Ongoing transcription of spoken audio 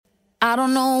I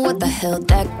don't know what the hell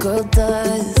that girl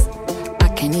does. I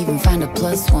can't even find a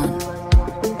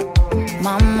 +1.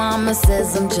 My mama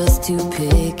says I'm just too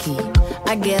picky,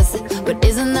 I guess, but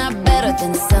isn't that better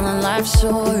than selling life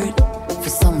short for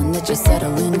someone that you're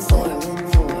settling for?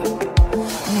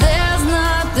 There's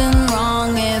nothing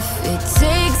wrong if it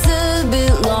takes a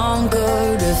bit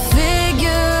longer to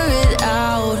figure it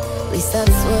out. At least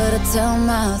that's what I tell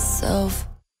myself.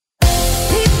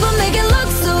 People make it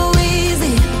look so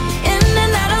easy, in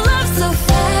and out of love so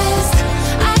fast.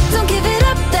 I don't give it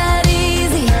up that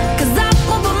easy, 'cause I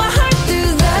won't put my heart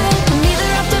through that. I'm neither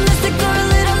optimistic or a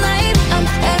little naive. I'm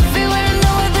everywhere and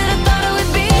nowhere that I thought I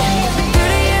would be.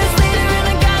 30 years later and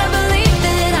I gotta believe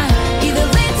that I'm either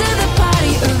late to the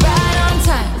party or right on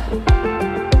time.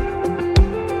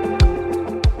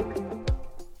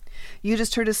 You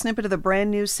just heard a snippet of the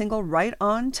brand new single Right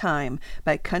on Time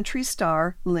by country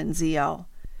star Lindsay.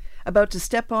 About to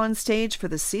step on stage for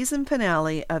the season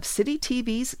finale of City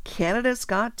TV's Canada's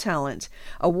Got Talent,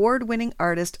 award-winning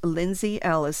artist Lindsay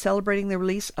is celebrating the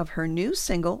release of her new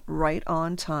single Right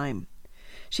on Time.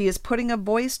 She is putting a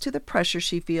voice to the pressure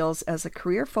she feels as a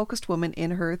career-focused woman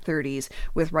in her 30s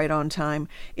with Right on Time.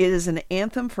 It is an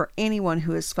anthem for anyone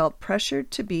who has felt pressured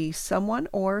to be someone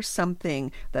or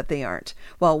something that they aren't,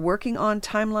 while working on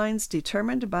timelines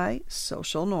determined by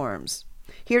social norms.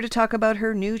 Here to talk about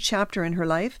her new chapter in her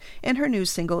life and her new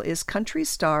single is country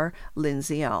star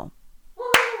Lindsay.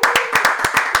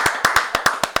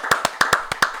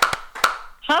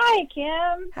 Hi,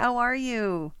 Kim. How are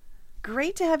you?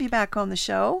 Great to have you back on the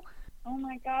show. Oh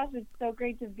my gosh, it's so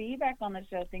great to be back on the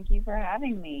show. Thank you for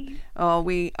having me. Oh,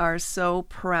 we are so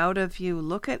proud of you.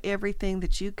 Look at everything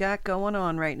that you got going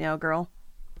on right now, girl.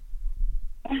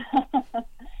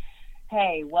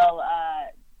 Hey, well,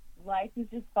 life is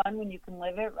just fun when you can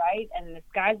live it, right? And the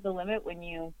sky's the limit when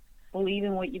you believe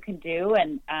in what you can do.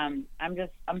 And I'm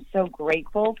so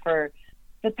grateful for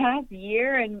the past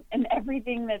year and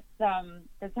everything that's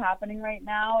happening right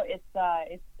now. It's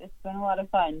been a lot of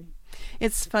fun.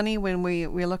 It's funny when we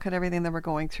look at everything that we're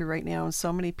going through right now, and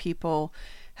so many people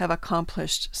have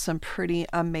accomplished some pretty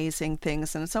amazing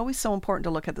things, and it's always so important to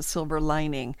look at the silver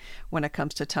lining when it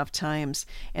comes to tough times.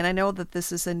 And I know that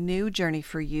this is a new journey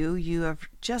for you. You have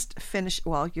just finished,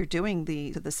 well, you're doing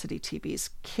the City TV's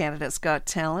Canada's Got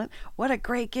Talent. What a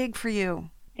great gig for you.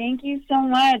 Thank you so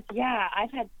much. Yeah,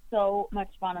 I've had so much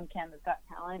fun on Canada's Got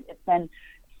Talent. It's been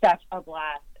such a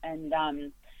blast, and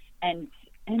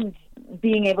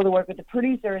being able to work with the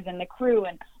producers and the crew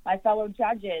and my fellow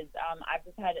judges. I've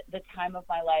just had the time of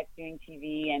my life doing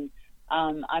TV, and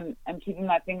I'm keeping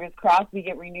my fingers crossed we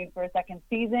get renewed for a second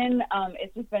season.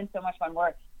 It's just been so much fun.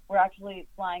 We're actually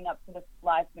flying up to the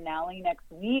live finale next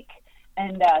week,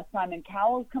 and Simon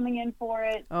Cowell's coming in for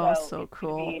it. Oh, so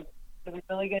cool. It'll be a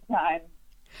really good time.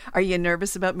 Are you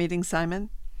nervous about meeting Simon?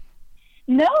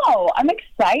 No, I'm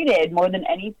excited more than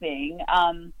anything.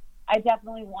 I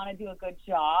definitely want to do a good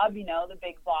job. You know, the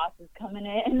big boss is coming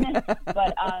in,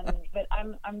 but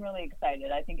I'm really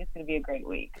excited. I think it's going to be a great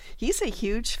week. He's a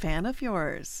huge fan of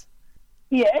yours.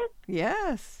 Yes?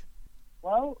 Yes.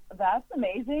 Well, that's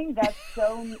amazing. That's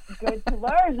so good to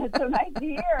learn. That's so nice to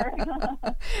hear.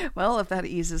 Well, if that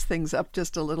eases things up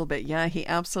just a little bit, yeah, he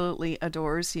absolutely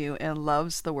adores you and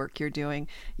loves the work you're doing.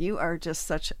 You are just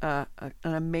such an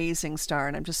amazing star,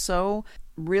 and I'm just so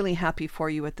really happy for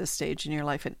you at this stage in your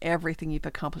life and everything you've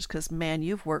accomplished, because, man,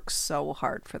 you've worked so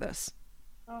hard for this.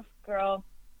 Oh, girl,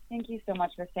 thank you so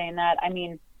much for saying that. I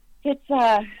mean, it's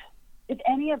if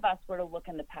any of us were to look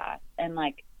in the past and,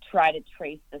 like, try to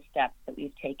trace the steps that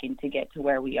we've taken to get to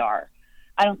where we are,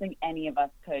 I don't think any of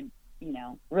us could,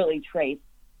 really trace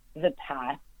the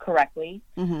path correctly.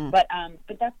 Mm-hmm. But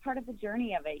that's part of the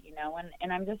journey of it,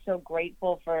 and I'm just so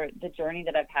grateful for the journey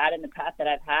that I've had and the path that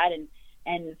I've had,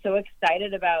 and so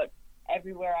excited about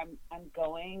everywhere I'm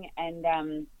going, and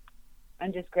I'm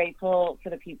just grateful for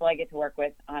the people I get to work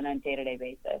with on a day-to-day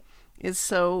basis. It's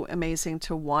so amazing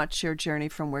to watch your journey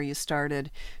from where you started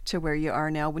to where you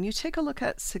are now. When you take a look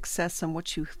at success and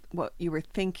what you were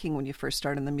thinking when you first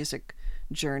started the music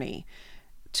journey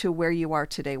to where you are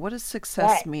today, what does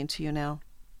success mean to you now?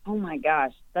 Oh my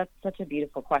gosh, that's such a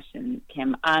beautiful question,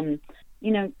 Kim.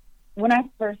 When I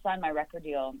first signed my record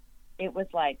deal, it was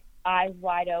like eyes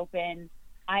wide open.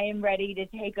 I am ready to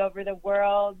take over the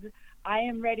world. I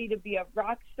am ready to be a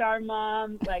rock star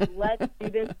mom. Like, let's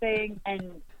do this thing.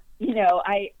 And,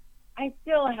 I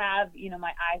still have, my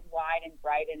eyes wide and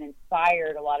bright and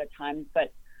inspired a lot of times,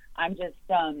 but I'm just,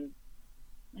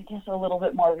 I guess a little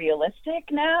bit more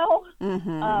realistic now.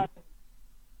 Mm-hmm.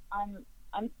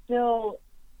 I'm still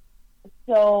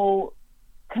so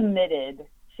committed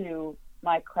to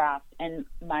my craft and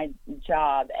my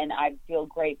job, and I feel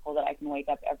grateful that I can wake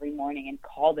up every morning and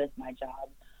call this my job.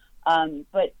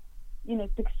 But,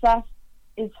 success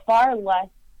is far less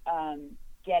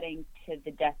getting to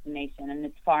the destination, and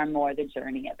it's far more the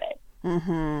journey of it.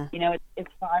 Mm-hmm.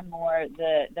 It's far more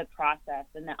the process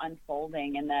and the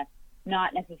unfolding and the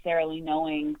not necessarily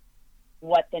knowing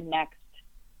what the next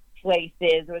place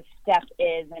is or step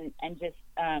is, and just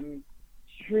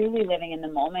truly living in the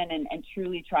moment and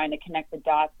truly trying to connect the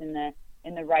dots in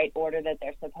the right order that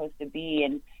they're supposed to be.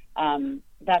 And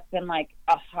that's been like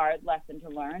a hard lesson to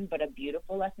learn, but a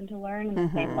beautiful lesson to learn in the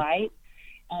same light.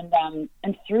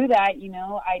 And through that,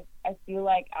 I feel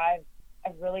like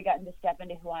I've really gotten to step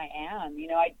into who I am.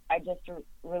 I just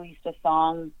released a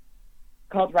song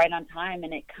called Right on Time,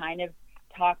 and it kind of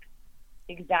talks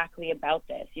exactly about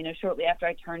this. Shortly after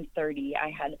I turned 30, I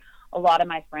had a lot of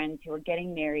my friends who were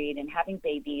getting married and having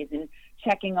babies and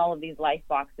checking all of these life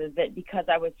boxes that, because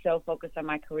I was so focused on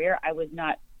my career, I was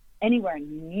not anywhere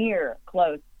near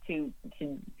close to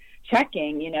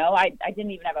checking. I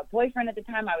didn't even have a boyfriend at the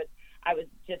time. I was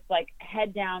just like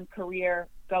head down, career,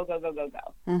 go.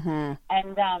 Mm-hmm.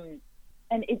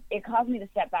 And it caused me to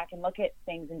step back and look at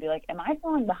things and be like, am I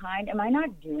falling behind? Am I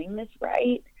not doing this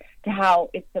right to how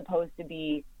it's supposed to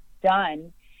be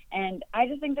done? And I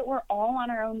just think that we're all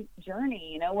on our own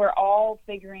journey. We're all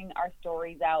figuring our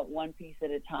stories out one piece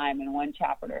at a time and one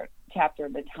chapter at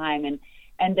a time.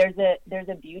 And there's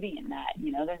a beauty in that.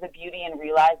 There's a beauty in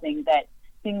realizing that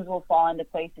things will fall into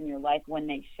place in your life when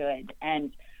they should.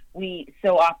 And we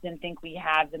so often think we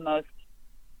have the most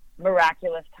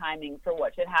miraculous timing for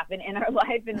what should happen in our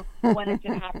life and when it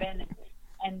should happen.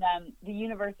 And the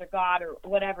universe or God or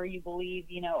whatever you believe,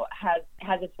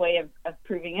 has its way of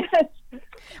proving us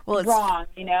wrong,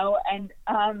 and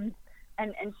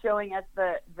showing us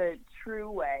the true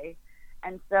way.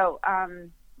 And so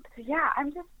yeah,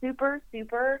 I'm just super,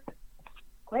 super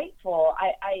grateful.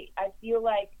 I feel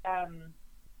like, I'm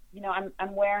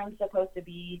where I'm supposed to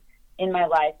be in my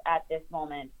life at this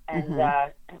moment. And,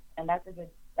 and that's a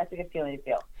good feeling to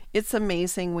feel. It's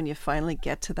amazing when you finally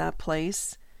get to that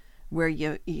place where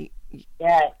you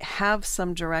have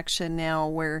some direction now,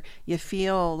 where you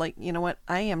feel like,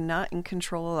 I am not in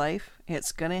control of life.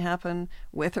 It's going to happen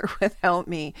with or without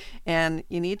me. And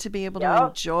you need to be able to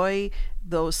enjoy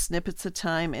those snippets of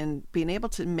time and being able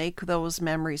to make those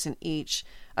memories in each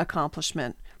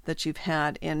accomplishment that you've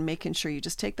had, and making sure you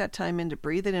just take that time in to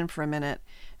breathe it in for a minute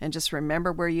and just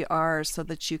remember where you are, so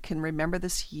that you can remember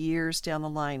this years down the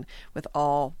line with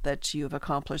all that you've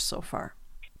accomplished so far.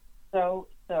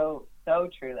 So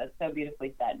true. That's so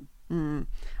beautifully said.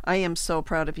 I am so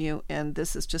proud of you, and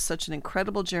this is just such an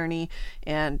incredible journey,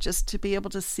 and just to be able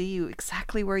to see you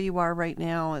exactly where you are right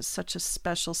now is such a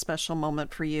special, special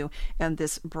moment for you, and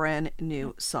this brand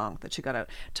new song that you got out.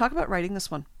 Talk about writing this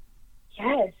one.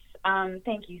 Yes.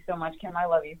 Thank you so much, Kim. I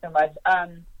love you so much.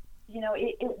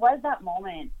 It was that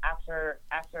moment after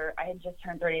I had just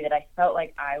turned 30 that I felt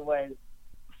like I was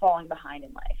falling behind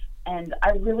in life. And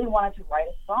I really wanted to write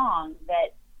a song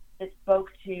that spoke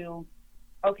to,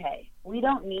 okay, we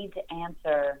don't need to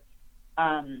answer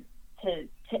to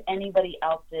anybody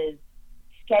else's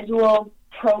schedule,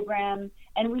 program,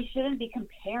 and we shouldn't be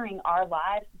comparing our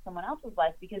lives to someone else's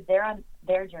life, because they're on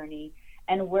their journey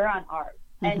and we're on ours.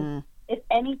 Mm-hmm. And if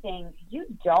anything, you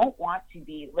don't want to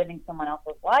be living someone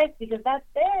else's life, because that's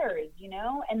theirs,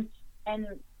 and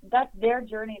that's their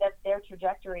journey, that's their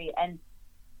trajectory, and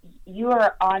you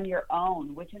are on your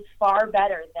own, which is far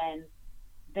better than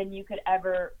you could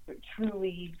ever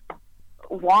truly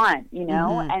want,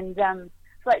 Mm-hmm. And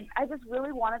so I just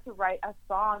really wanted to write a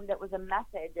song that was a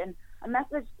message, and a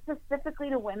message specifically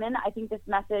to women. I think this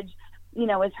message,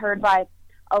 is heard by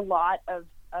a lot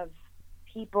of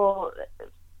people,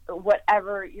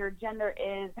 whatever your gender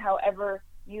is, however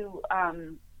you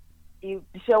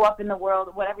show up in the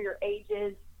world, whatever your age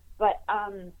is, but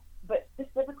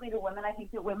specifically to women, I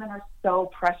think that women are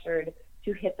so pressured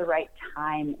to hit the right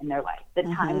time in their life, the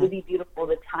time to be beautiful,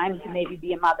 the time to maybe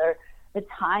be a mother, the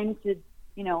time to,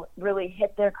 really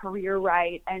hit their career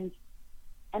right. And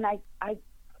I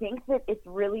think that it's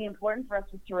really important for us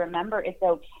to remember it's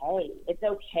okay. It's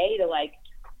okay to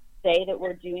say that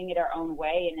we're doing it our own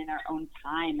way and in our own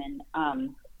time.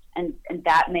 And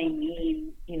that may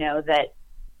mean,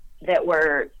 that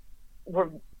we're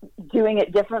doing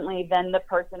it differently than the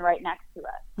person right next to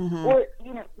us. Mm-hmm. Or,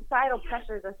 societal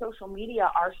pressures or social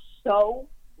media are so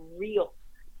real.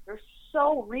 They're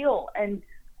so real. And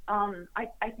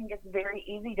I think it's very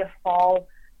easy to fall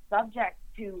subject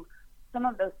to some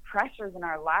of those pressures in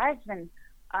our lives. And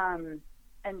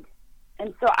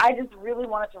so I just really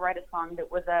wanted to write a song that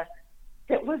was a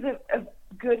it was a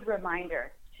good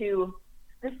reminder to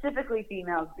specifically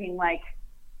females, being like,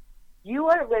 you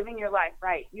are living your life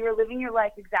right. You are living your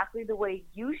life exactly the way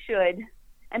you should,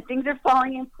 and things are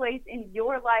falling in place in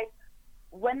your life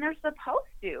when they're supposed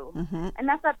to. Mm-hmm. And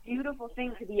that's a beautiful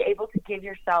thing to be able to give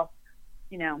yourself,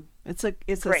 It's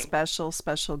a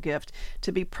special gift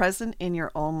to be present in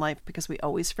your own life, because we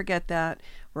always forget that.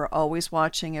 We're always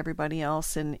watching everybody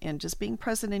else, and just being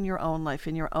present in your own life,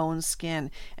 in your own skin.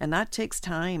 And that takes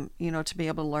time, to be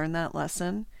able to learn that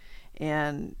lesson.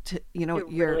 And it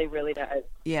really, really does.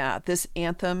 Yeah, this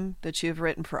anthem that you've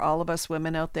written for all of us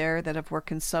women out there that have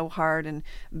working so hard and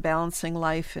balancing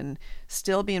life and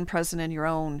still being present in your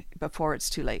own before it's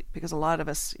too late. Because a lot of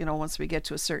us, once we get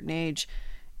to a certain age,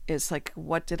 it's like,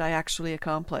 what did I actually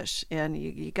accomplish? And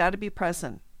you got to be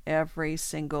present every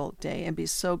single day and be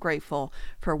so grateful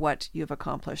for what you've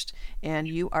accomplished. And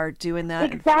you are doing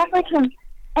that. Exactly.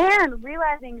 And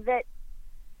realizing that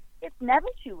it's never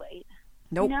too late.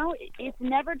 Nope. It's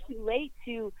never too late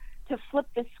to flip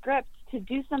the script, to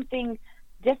do something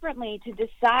differently, to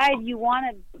decide you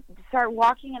want to start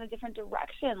walking in a different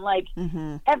direction. Like,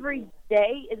 mm-hmm. every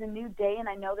day is a new day. And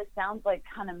I know this sounds like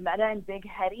kind of meta and big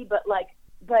heady,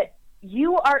 but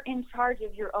you are in charge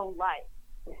of your own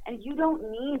life. And you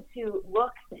don't need to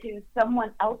look to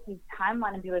someone else's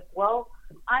timeline and be like, well,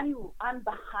 I'm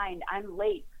behind, I'm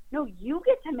late. No, you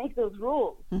get to make those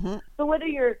rules. Mm-hmm. So whether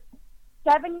you're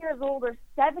 7 years old or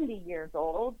 70 years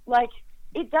old,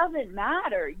 it doesn't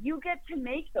matter. You get to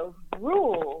make those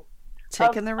rules.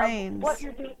 Taking the reins. Of what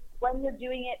you're doing, when you're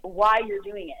doing it, why you're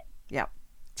doing it. Yeah.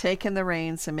 Taking the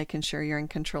reins and making sure you're in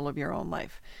control of your own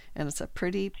life. And it's a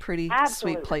pretty Absolutely.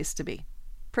 sweet place to be.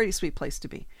 Pretty sweet place to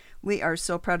be. We are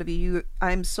so proud of you.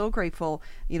 I'm so grateful,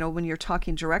 when you're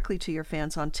talking directly to your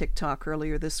fans on TikTok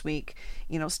earlier this week,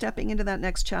 stepping into that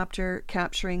next chapter,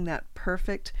 capturing that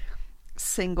perfect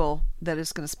single that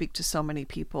is going to speak to so many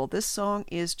people. This song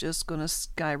is just going to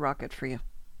skyrocket for you.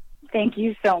 Thank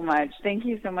you so much. Thank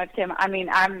you so much, Kim. I mean,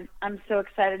 I'm so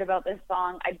excited about this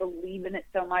song. I believe in it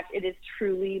so much. It is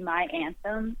truly my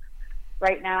anthem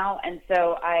right now. And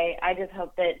so I just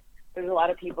hope that there's a lot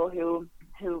of people who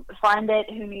find it,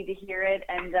 who need to hear it,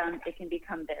 and it can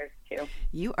become theirs too.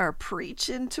 You are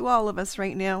preaching to all of us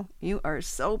right now. You are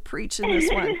so preaching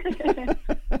this one.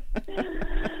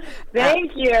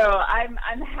 Thank you. I'm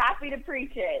happy to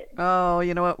preach it. Oh,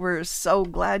 you know what? We're so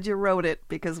glad you wrote it,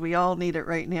 because we all need it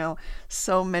right now.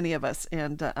 So many of us,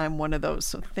 and I'm one of those.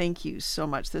 So thank you so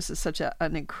much. This is such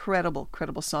an incredible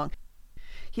song.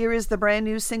 Here is the brand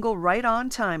new single Right on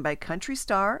Time by country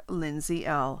star Lindsay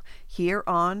L. here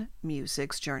on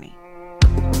Music's Journey.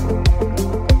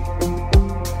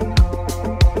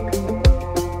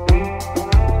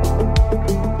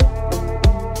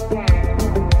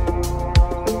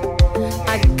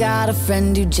 I got a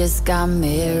friend who just got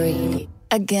married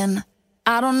again.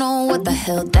 I don't know what the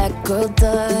hell that girl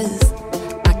does.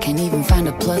 I can't even find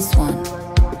a plus one.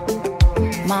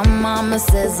 My mama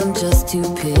says I'm just too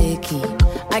picky,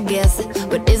 I guess,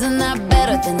 but isn't that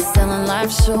better than selling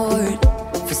life short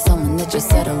for someone that you're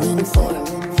settling for?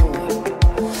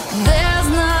 There's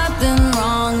nothing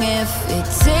wrong if it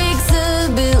takes a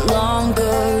bit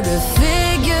longer to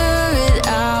figure it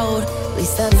out. At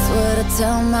least that's what I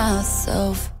tell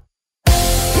myself.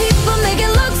 People make it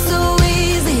look so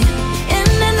easy, in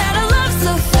and out of love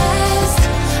so fast.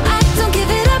 I don't give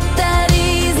it up that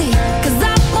easy, 'cause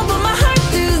I won't put my heart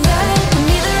through that. I'm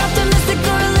either optimistic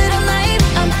or a little naive.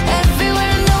 I'm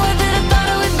everywhere and nowhere that I thought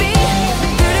I would be.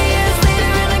 30 years later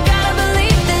and I gotta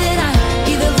believe that I'm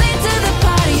either late to the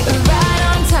party or right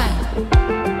on time.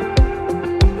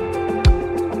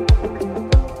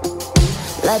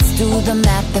 Let's do the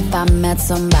math. If I met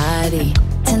somebody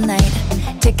tonight,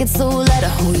 tickets so let a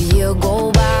whole year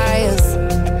go by us,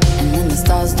 and then the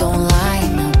stars don't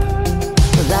line up.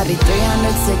 Well, that'd be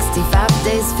 365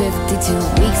 days, 52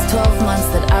 weeks, 12 months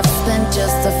that I've spent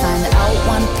just to find out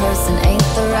one person ain't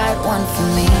the right one for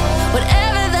me.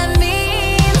 Whatever that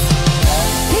means.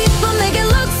 People make it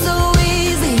look so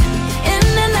easy, in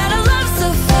and out of love so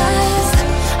fast.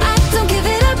 I don't give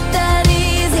it up that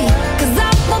easy, 'cause I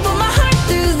won't put my heart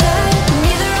through that. I'm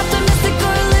either optimistic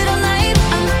or a little naive.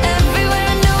 I'm everywhere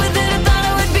and nowhere that I thought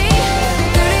I would be.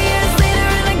 30 years later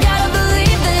and I gotta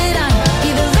believe that I'm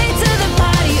either late to the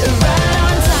party or right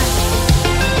on time.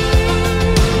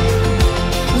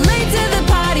 Late to the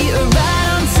party or right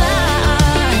on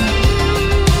time.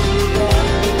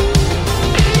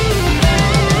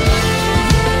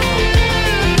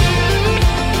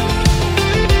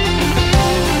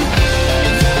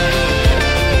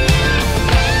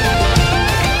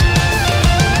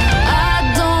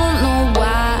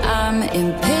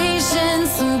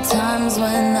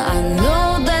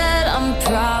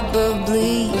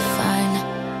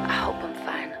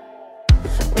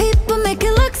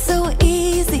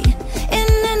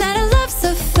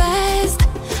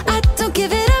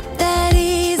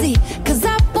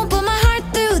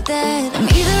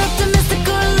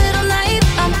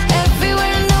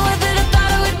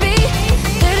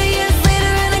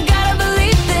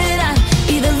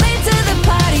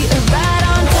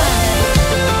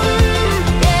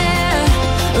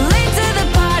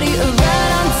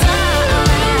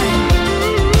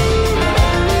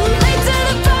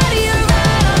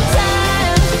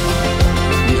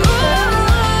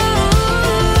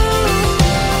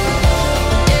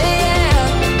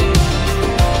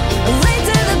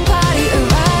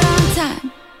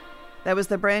 That was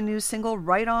the brand new single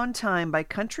Right on Time by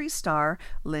country star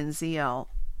Lindsay L.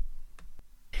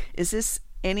 Is this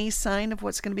any sign of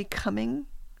what's going to be coming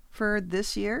for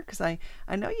this year? Because I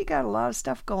know you got a lot of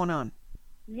stuff going on.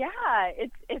 Yeah,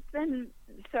 it's been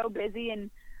so busy, and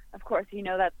of course,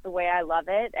 that's the way I love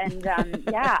it. And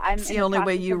yeah, it's the only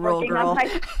way you roll, girl.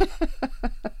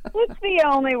 It's the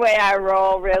only way I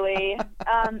roll, really.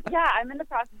 Yeah, I'm in the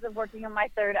process of working on my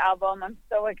third album. I'm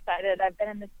so excited. I've been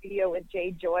in the studio with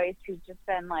Jay Joyce, who's just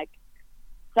been like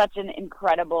such an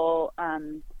incredible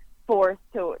force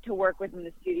to work with in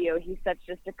the studio. He's such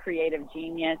just a creative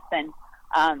genius, and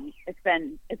it's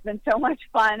been so much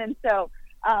fun. And so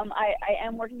I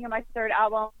am working on my third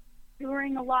album.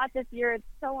 Touring a lot this year. It's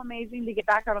so amazing to get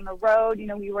back out on the road.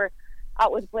 We were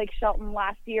out with Blake Shelton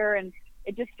last year, and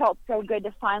it just felt so good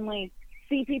to finally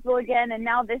see people again. And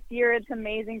now this year, it's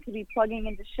amazing to be plugging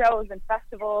into shows and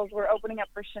festivals. We're opening up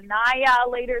for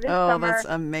Shania later this summer. Oh, that's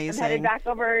amazing. I'm headed back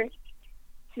over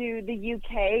to the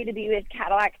UK to be with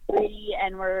Cadillac 3,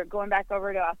 and we're going back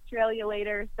over to Australia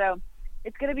later. So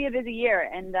it's going to be a busy year,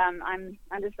 and I'm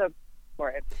just so for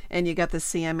it. And you got the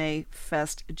CMA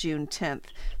Fest June 10th.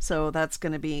 So that's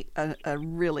going to be a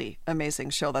really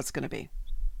amazing show. That's going to be.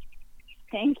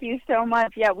 Thank you so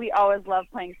much. Yeah, we always love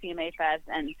playing CMA Fest,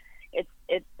 and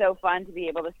it's so fun to be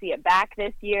able to see it back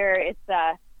this year.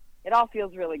 It all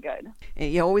feels really good.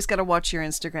 You always got to watch your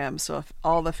Instagram. So if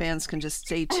all the fans can just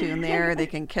stay tuned there, they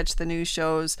can catch the new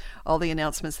shows, all the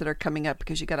announcements that are coming up,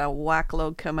 because you got a whack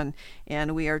load coming,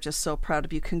 and we are just so proud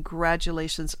of you.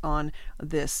 Congratulations on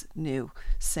this new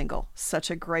single. Such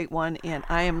a great one, and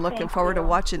I am looking forward to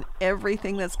watching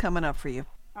everything that's coming up for you.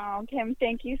 Oh, Kim,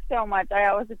 thank you so much. I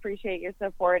always appreciate your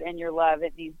support and your love.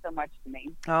 It means so much to me.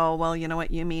 Oh, well, you know what?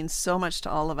 You mean so much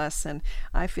to all of us, and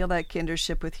I feel that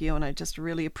kindership with you, and I just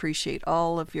really appreciate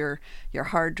all of your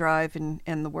hard drive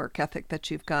and the work ethic that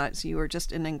you've got. So you are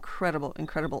just an incredible,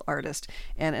 incredible artist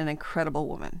and an incredible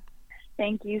woman.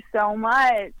 Thank you so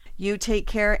much. You take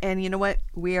care, and you know what?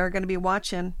 We are going to be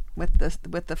watching with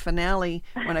the finale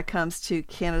when it comes to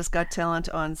Canada's Got Talent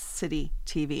on City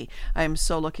TV. I am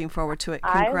so looking forward to it.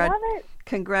 I love it.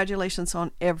 Congratulations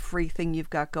on everything you've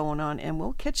got going on, and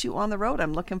we'll catch you on the road.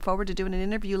 I'm looking forward to doing an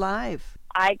interview live.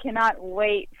 I cannot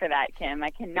wait for that, Kim. I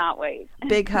cannot wait.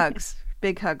 Big hugs.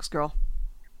 Big hugs, girl.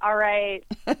 All right.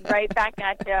 Right back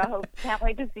at you. Can't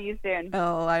wait to see you soon.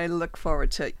 Oh, I look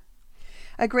forward to it.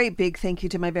 A great big thank you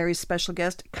to my very special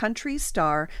guest, country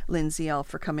star Lindsay L,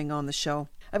 for coming on the show.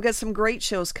 I've got some great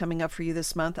shows coming up for you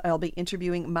this month. I'll be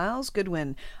interviewing Miles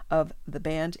Goodwin of the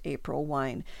band April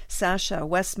Wine, Sasha,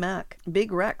 Wes Mack,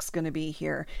 Big Rex going to be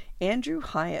here, Andrew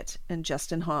Hyatt and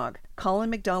Justin Hogg, Colin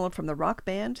McDonald from the rock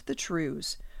band The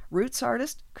Trues, roots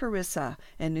artist Carissa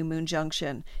and New Moon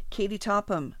Junction, Katie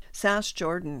Topham, Sash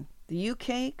Jordan, the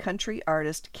UK country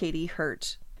artist Katie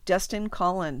Hurt, Dustin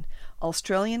Collin,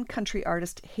 Australian country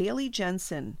artist Haley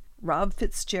Jensen, Rob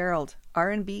Fitzgerald,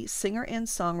 R&B singer and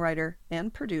songwriter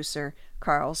and producer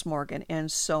Carls Morgan,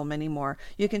 and so many more.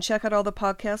 You can check out all the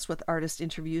podcasts with artist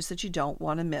interviews that you don't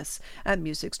want to miss at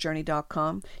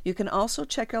musicsjourney.com. You can also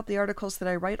check out the articles that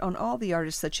I write on all the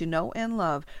artists that you know and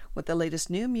love with the latest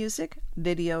new music,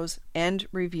 videos, and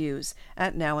reviews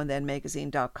at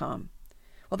nowandthenmagazine.com.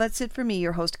 Well, that's it for me,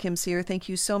 your host, Kim Sear. Thank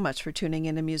you so much for tuning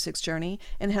in to Music's Journey,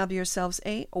 and have yourselves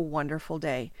a wonderful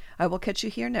day. I will catch you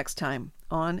here next time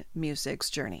on Music's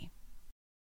Journey.